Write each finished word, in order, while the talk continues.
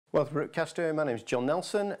Welcome to Ripcaster. My name is John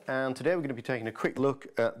Nelson, and today we're going to be taking a quick look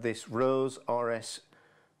at this Rose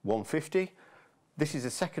RS150. This is a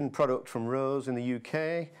second product from Rose in the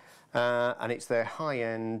UK, and it's their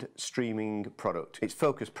high-end streaming product. It's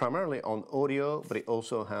focused primarily on audio, but it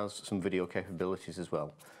also has some video capabilities as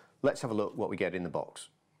well. Let's have a look what we get in the box.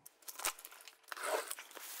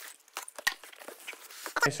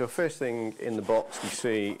 Okay, so first thing in the box we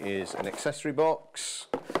see is an accessory box.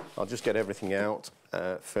 I'll just get everything out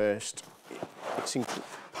first. It's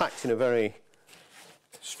packed in a very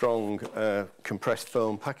strong compressed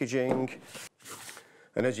foam packaging,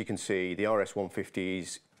 and as you can see, the RS150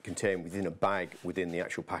 is contained within a bag within the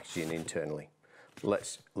actual packaging internally.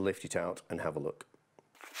 Let's lift it out and have a look.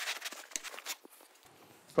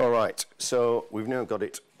 Alright, so we've now got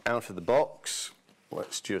it out of the box.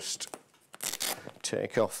 Let's just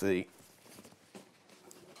take off the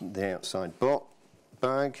outside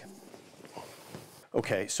bag.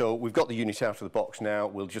 Okay, so we've got the unit out of the box now.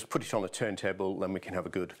 We'll just put it on a turntable, then we can have a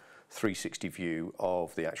good 360 view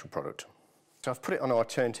of the actual product. So I've put it on our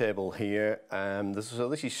turntable here, so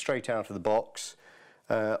this is straight out of the box.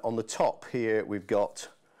 On the top here we've got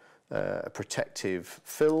a protective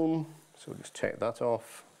film, so we'll just take that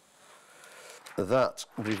off. That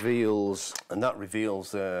reveals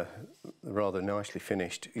rather nicely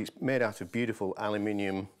finished. It's made out of beautiful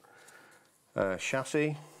aluminium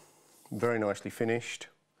chassis, very nicely finished.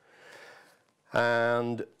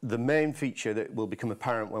 And the main feature that will become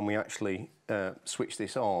apparent when we actually switch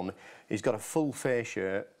this on is got a full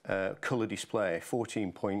fascia colour display,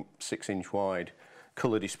 14.6 inch wide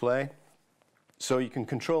colour display. So you can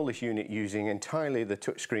control this unit using entirely the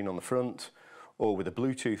touchscreen on the front, or with a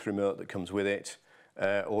Bluetooth remote that comes with it,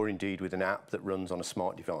 or indeed with an app that runs on a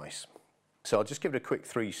smart device. So I'll just give it a quick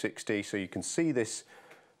 360 so you can see this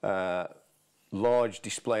large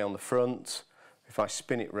display on the front. If I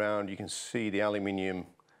spin it round, you can see the aluminium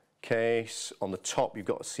case. On the top you've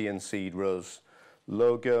got a CNC'd Rose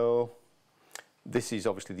logo. This is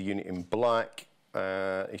obviously the unit in black.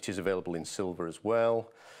 It is available in silver as well.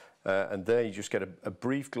 And there you just get a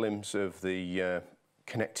brief glimpse of the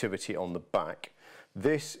connectivity on the back.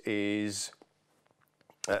 This is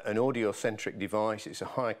an audio-centric device. It's a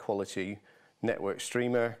high-quality network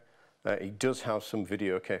streamer. It does have some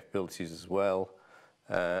video capabilities as well,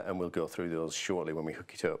 and we'll go through those shortly when we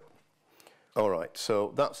hook it up. Alright,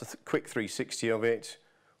 so that's a quick 360 of it.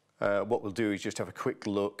 What we'll do is just have a quick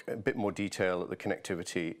look, a bit more detail at the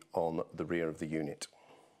connectivity on the rear of the unit.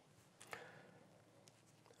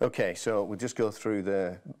 Okay, so we'll just go through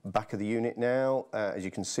the back of the unit now. As you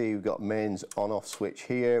can see, we've got mains on-off switch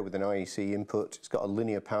here with an IEC input. It's got a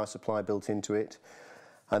linear power supply built into it.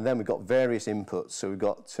 And then we've got various inputs. So we've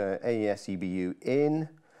got AES EBU in,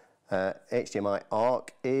 HDMI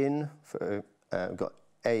ARC in, we've got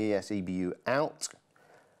AES EBU out.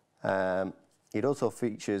 It also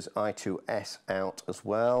features I2S out as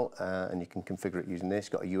well, and you can configure it using this.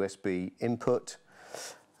 Got a USB input,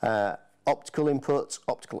 optical input,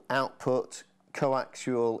 optical output,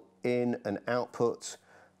 coaxial in and output.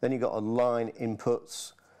 Then you've got a line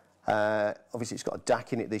inputs. Obviously it's got a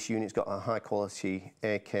DAC in it, this unit's got a high quality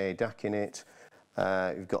AK DAC in it.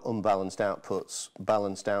 You've got unbalanced outputs,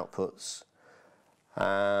 balanced outputs,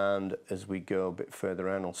 and as we go a bit further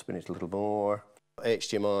around, I'll spin it a little more.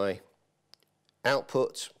 HDMI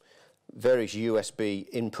output, various USB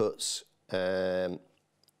inputs,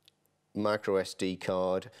 micro SD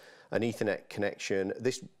card, an Ethernet connection.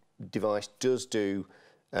 This device does do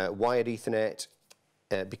wired Ethernet.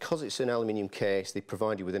 Because it's an aluminium case, they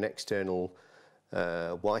provide you with an external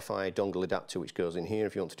Wi-Fi dongle adapter which goes in here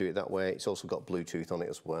if you want to do it that way. It's also got Bluetooth on it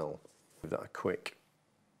as well. Give that a quick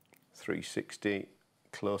 360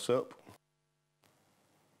 close up.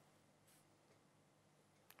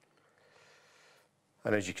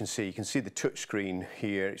 And as you can see the touch screen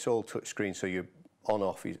here. It's all touch screen, so your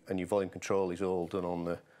on-off and your volume control is all done on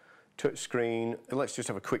the touch screen. And let's just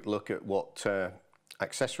have a quick look at what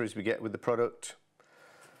accessories we get with the product.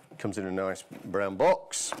 Comes in a nice brown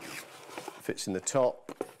box, fits in the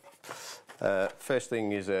top. First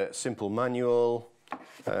thing is a simple manual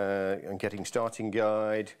and getting starting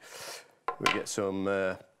guide. We get some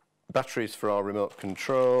batteries for our remote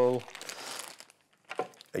control,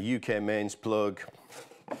 a UK mains plug,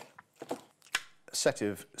 a set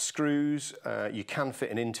of screws. You can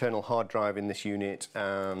fit an internal hard drive in this unit,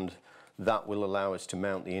 and that will allow us to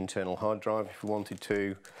mount the internal hard drive if we wanted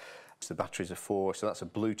to. The batteries are 4, so that's a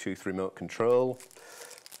Bluetooth remote control.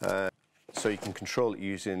 So you can control it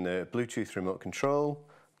using the Bluetooth remote control,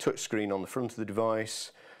 touch screen on the front of the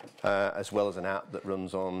device, as well as an app that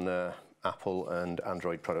runs on Apple and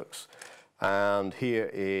Android products. And here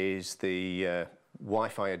is the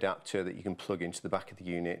Wi-Fi adapter that you can plug into the back of the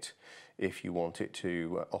unit if you want it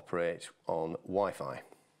to operate on Wi-Fi.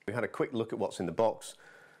 We had a quick look at what's in the box.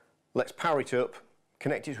 Let's power it up,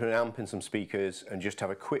 connect it to an amp and some speakers, and just have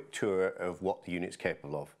a quick tour of what the unit's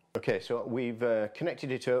capable of. Okay, so we've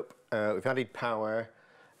connected it up, we've added power,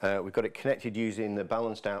 we've got it connected using the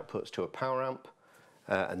balanced outputs to a power amp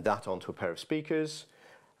and that onto a pair of speakers,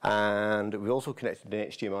 and we've also connected an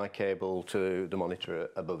HDMI cable to the monitor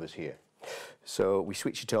above us here. So we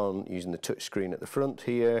switch it on using the touch screen at the front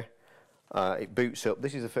here. It boots up.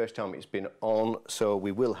 This is the first time it's been on, so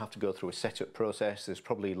we will have to go through a setup process. There's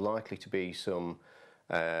probably likely to be some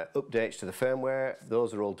updates to the firmware.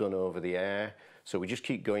 Those are all done over the air, so we just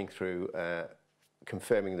keep going through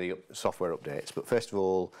confirming the software updates. But first of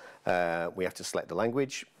all, we have to select the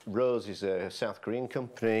language. Rose is a South Korean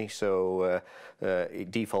company, so it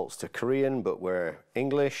defaults to Korean, but we're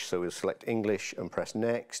English, so we'll select English and press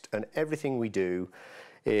next, and everything we do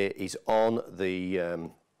is on the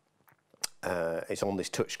it's on this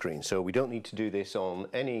touch screen, so we don't need to do this on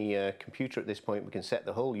any computer at this point. We can set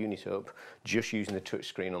the whole unit up just using the touch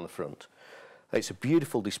screen on the front. It's a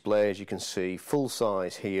beautiful display, as you can see, full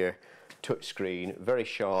size here, touch screen, very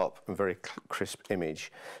sharp and very crisp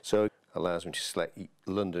image. So it allows me to select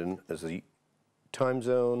London as the time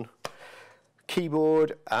zone.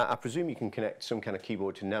 Keyboard, I presume you can connect some kind of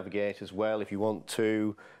keyboard to navigate as well if you want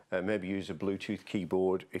to. Maybe use a Bluetooth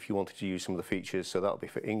keyboard if you wanted to use some of the features. So that'll be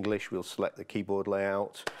for English. We'll select the keyboard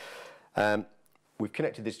layout. We've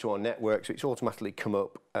connected this to our network, so it's automatically come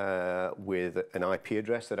up with an IP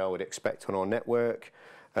address that I would expect on our network.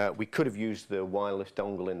 We could have used the wireless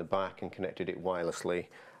dongle in the back and connected it wirelessly.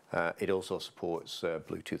 It also supports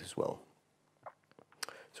Bluetooth as well.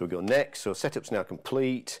 So we go next. So setup's now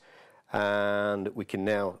complete, and we can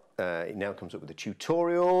now it now comes up with a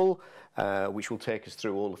tutorial which will take us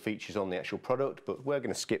through all the features on the actual product, but we're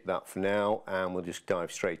going to skip that for now and we'll just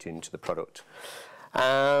dive straight into the product.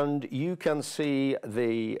 And you can see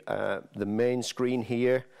the main screen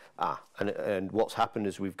here. And what's happened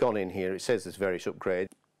is we've gone in here, it says there's various upgrades,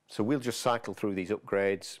 so we'll just cycle through these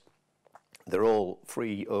upgrades. They're all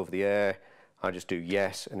free over the air. I just do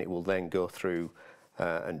yes, and it will then go through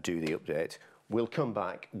and do the update. We'll come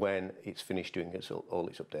back when it's finished doing all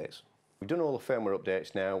its updates. We've done all the firmware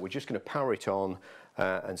updates now. We're just going to power it on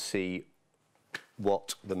and see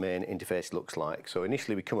what the main interface looks like. So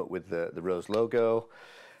initially we come up with the Rose logo,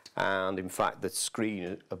 and in fact the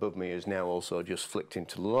screen above me is now also just flicked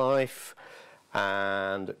into life,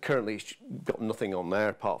 and currently it's got nothing on there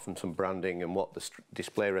apart from some branding and what the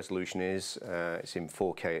display resolution is. It's in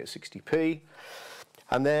 4K at 60p.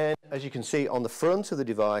 And then, as you can see on the front of the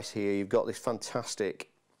device here, you've got this fantastic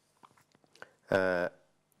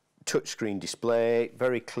touchscreen display,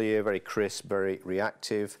 very clear, very crisp, very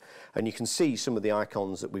reactive, and you can see some of the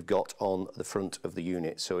icons that we've got on the front of the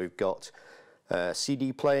unit. So we've got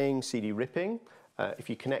CD playing, CD ripping. If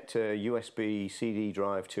you connect a USB CD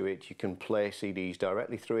drive to it, you can play CDs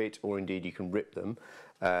directly through it, or indeed you can rip them.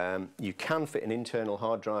 You can fit an internal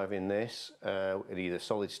hard drive in this, either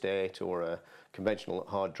solid state or a conventional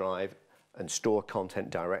hard drive, and store content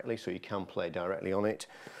directly, so you can play directly on it.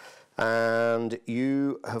 And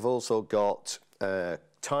you have also got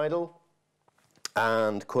Tidal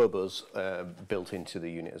and Quobuz built into the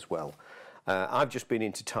unit as well. I've just been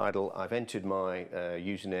into Tidal. I've entered my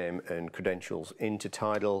username and credentials into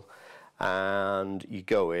Tidal, and you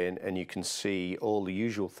go in and you can see all the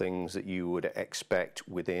usual things that you would expect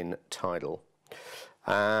within Tidal.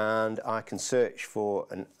 And I can search for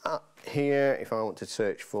an app here. If I want to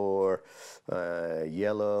search for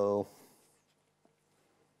yellow,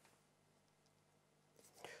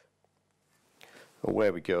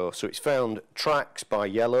 where we go. So it's found tracks by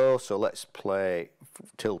Yellow, so let's play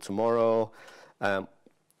Till Tomorrow.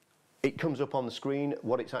 It comes up on the screen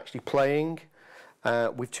what it's actually playing.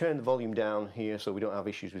 We've turned the volume down here so we don't have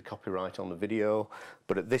issues with copyright on the video,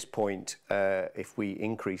 but at this point if we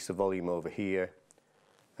increase the volume over here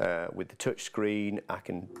with the touch screen, I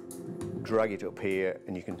can drag it up here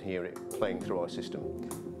and you can hear it playing through our system.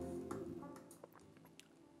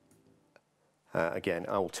 Again,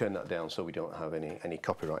 I will turn that down so we don't have any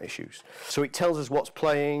copyright issues. So it tells us what's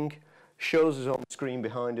playing, shows us on the screen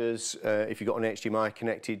behind us if you've got an HDMI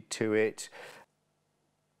connected to it.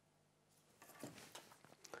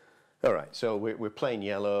 All right, so we're playing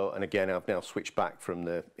Yellow, and again I've now switched back from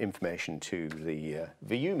the information to the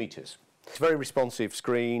VU meters. It's a very responsive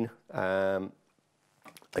screen and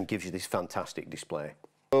gives you this fantastic display.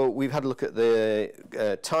 So we've had a look at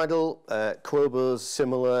the Tidal, Quobuz,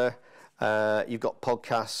 similar. You've got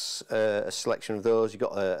podcasts, a selection of those. You've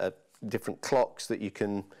got a different clocks that you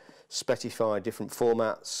can specify different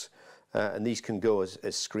formats, and these can go as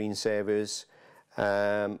screensavers.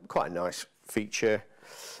 Quite a nice feature.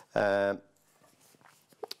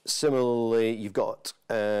 Similarly, you've got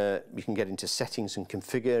you can get into settings and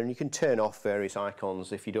configure, and you can turn off various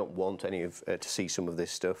icons if you don't want any of to see some of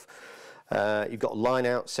this stuff. You've got line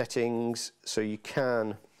out settings, so you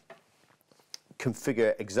can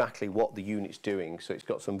configure exactly what the unit's doing. So it's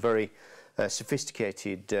got some very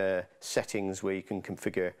sophisticated settings where you can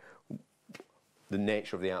configure the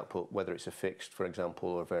nature of the output, whether it's a fixed, for example,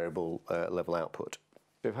 or a variable level output.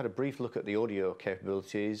 So we've had a brief look at the audio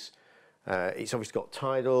capabilities. It's obviously got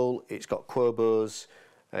Tidal, it's got Quobuz,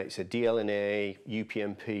 it's a DLNA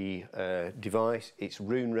UPnP device. It's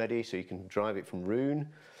Roon ready, so you can drive it from Roon.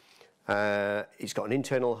 It's got an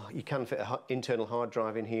internal, you can fit an internal hard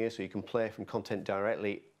drive in here, so you can play from content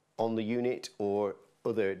directly on the unit or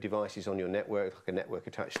other devices on your network, like a network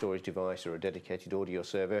attached storage device or a dedicated audio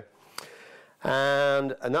server.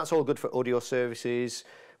 And that's all good for audio services.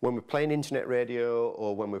 When we're playing internet radio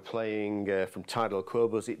or when we're playing from Tidal or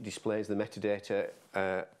Quobuz, it displays the metadata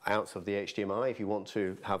out of the HDMI if you want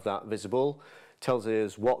to have that visible. Tells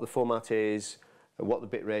us what the format is, what the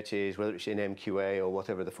bit rate is, whether it's in MQA or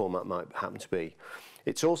whatever the format might happen to be.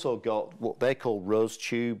 It's also got what they call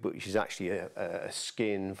RoseTube, which is actually a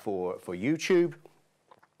skin for YouTube.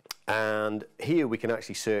 And here we can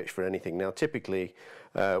actually search for anything. Now, typically,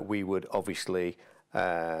 we would obviously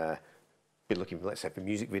be looking for, let's say, for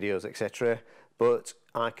music videos, etc. But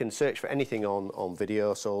I can search for anything on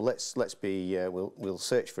video. So we'll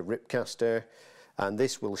search for Ripcaster, and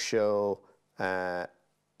this will show the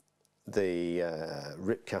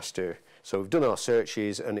Ripcaster. So we've done our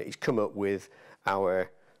searches, and it's come up with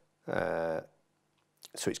our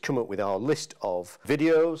list of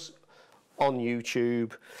videos on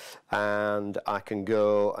YouTube, and I can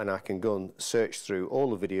go and search through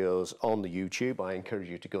all the videos on the YouTube. I encourage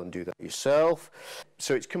you to go and do that yourself.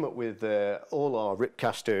 So it's come up with all our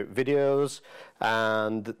Ripcaster videos,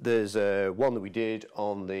 and there's one that we did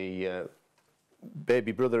on the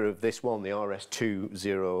baby brother of this one, the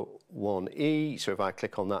RS150E. So if I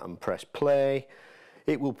click on that and press play,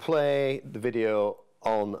 it will play the video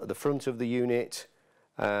on the front of the unit.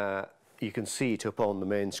 You can see it up on the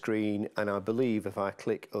main screen, and I believe if I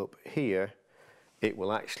click up here, it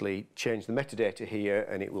will actually change the metadata here,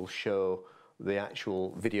 and it will show the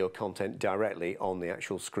actual video content directly on the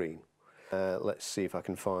actual screen. Let's see if I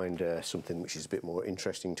can find something which is a bit more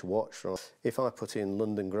interesting to watch. If I put in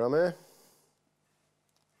London Grammar,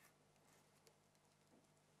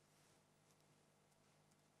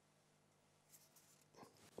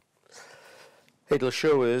 it'll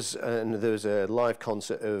show us, and there's a live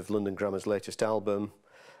concert of London Grammar's latest album,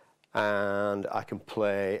 and I can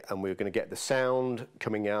play, and we're going to get the sound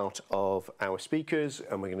coming out of our speakers,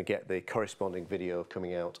 and we're going to get the corresponding video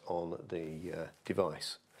coming out on the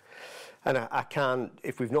device. And I can,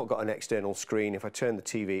 if we've not got an external screen, if I turn the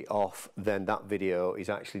TV off, then that video is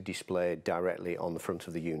actually displayed directly on the front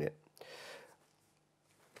of the unit.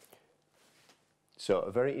 So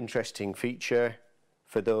a very interesting feature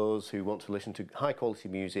for those who want to listen to high quality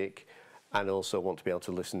music and also want to be able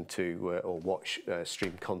to listen to or watch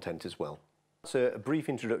stream content as well. So a brief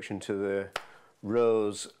introduction to the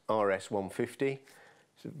Rose RS150.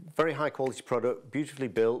 It's a very high quality product, beautifully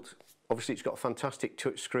built. Obviously it's got a fantastic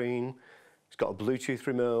touch screen, it's got a Bluetooth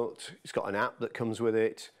remote, it's got an app that comes with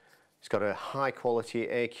it, it's got a high quality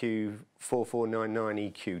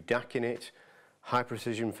AQ4499 EQ DAC in it, high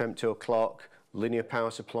precision femto clock, linear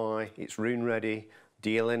power supply, it's Roon ready,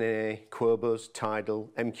 DLNA, Quobuz,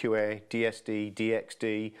 Tidal, MQA, DSD,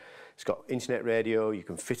 DXD. It's got internet radio, you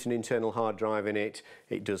can fit an internal hard drive in it.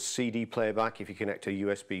 It does CD playback if you connect a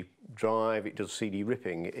USB drive. It does CD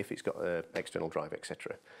ripping if it's got an external drive,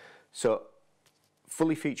 etc. So,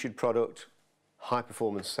 fully featured product, high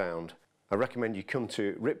performance sound. I recommend you come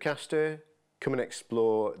to Ripcaster, come and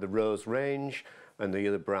explore the Rose range and the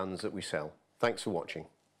other brands that we sell. Thanks for watching.